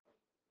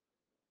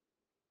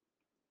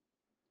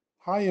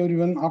Hi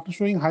everyone. After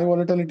showing high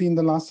volatility in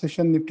the last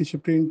session, Nifty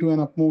shifted into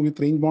an up move with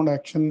range bound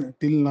action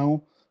till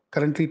now,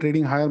 currently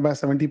trading higher by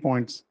 70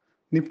 points.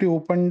 Nifty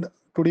opened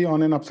today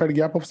on an upside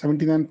gap of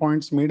 79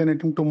 points, made an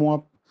attempt to move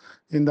up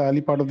in the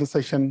early part of the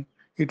session.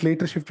 It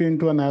later shifted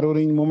into a narrow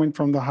range movement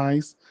from the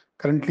highs,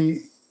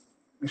 currently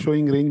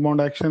showing range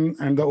bound action,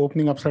 and the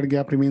opening upside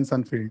gap remains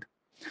unfilled.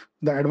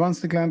 The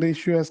advanced decline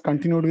ratio has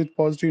continued with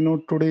positive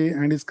note today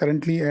and is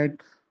currently at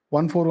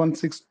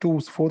 14162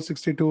 to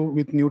 462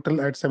 with neutral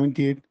at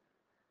 78.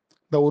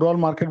 The overall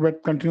market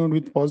bet continued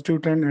with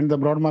positive trend, and the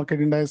broad market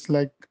index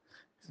like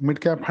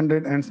mid cap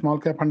 100 and small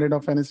cap 100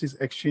 of NSE's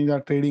exchange are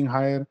trading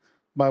higher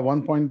by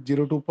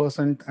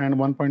 1.02% and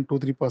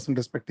 1.23%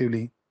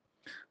 respectively.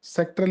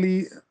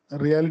 Sectorally,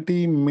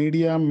 realty,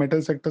 media,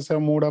 metal sectors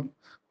have moved up,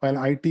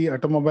 while IT,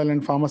 automobile,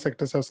 and pharma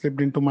sectors have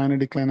slipped into minor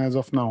decline as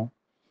of now.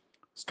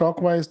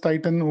 Stock-wise,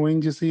 Titan,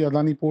 ONGC,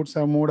 Adani Ports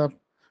have moved up,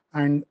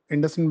 and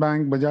IndusInd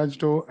Bank, Bajaj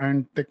Auto,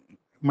 and Tech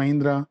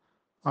Mahindra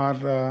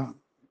are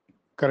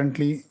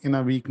currently in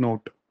a weak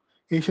note.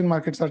 Asian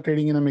markets are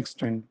trading in a mixed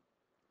trend.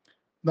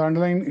 The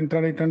underlying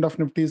intraday trend of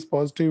Nifty is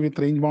positive with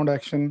range-bound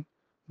action.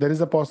 There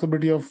is a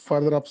possibility of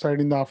further upside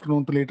in the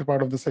afternoon to later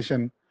part of the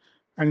session,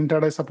 and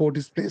intraday support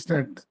is placed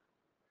at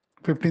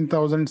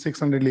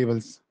 15,600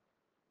 levels.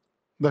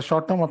 The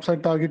short-term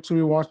upside target to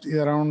be watched is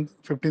around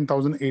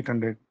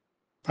 15,800.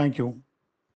 Thank you.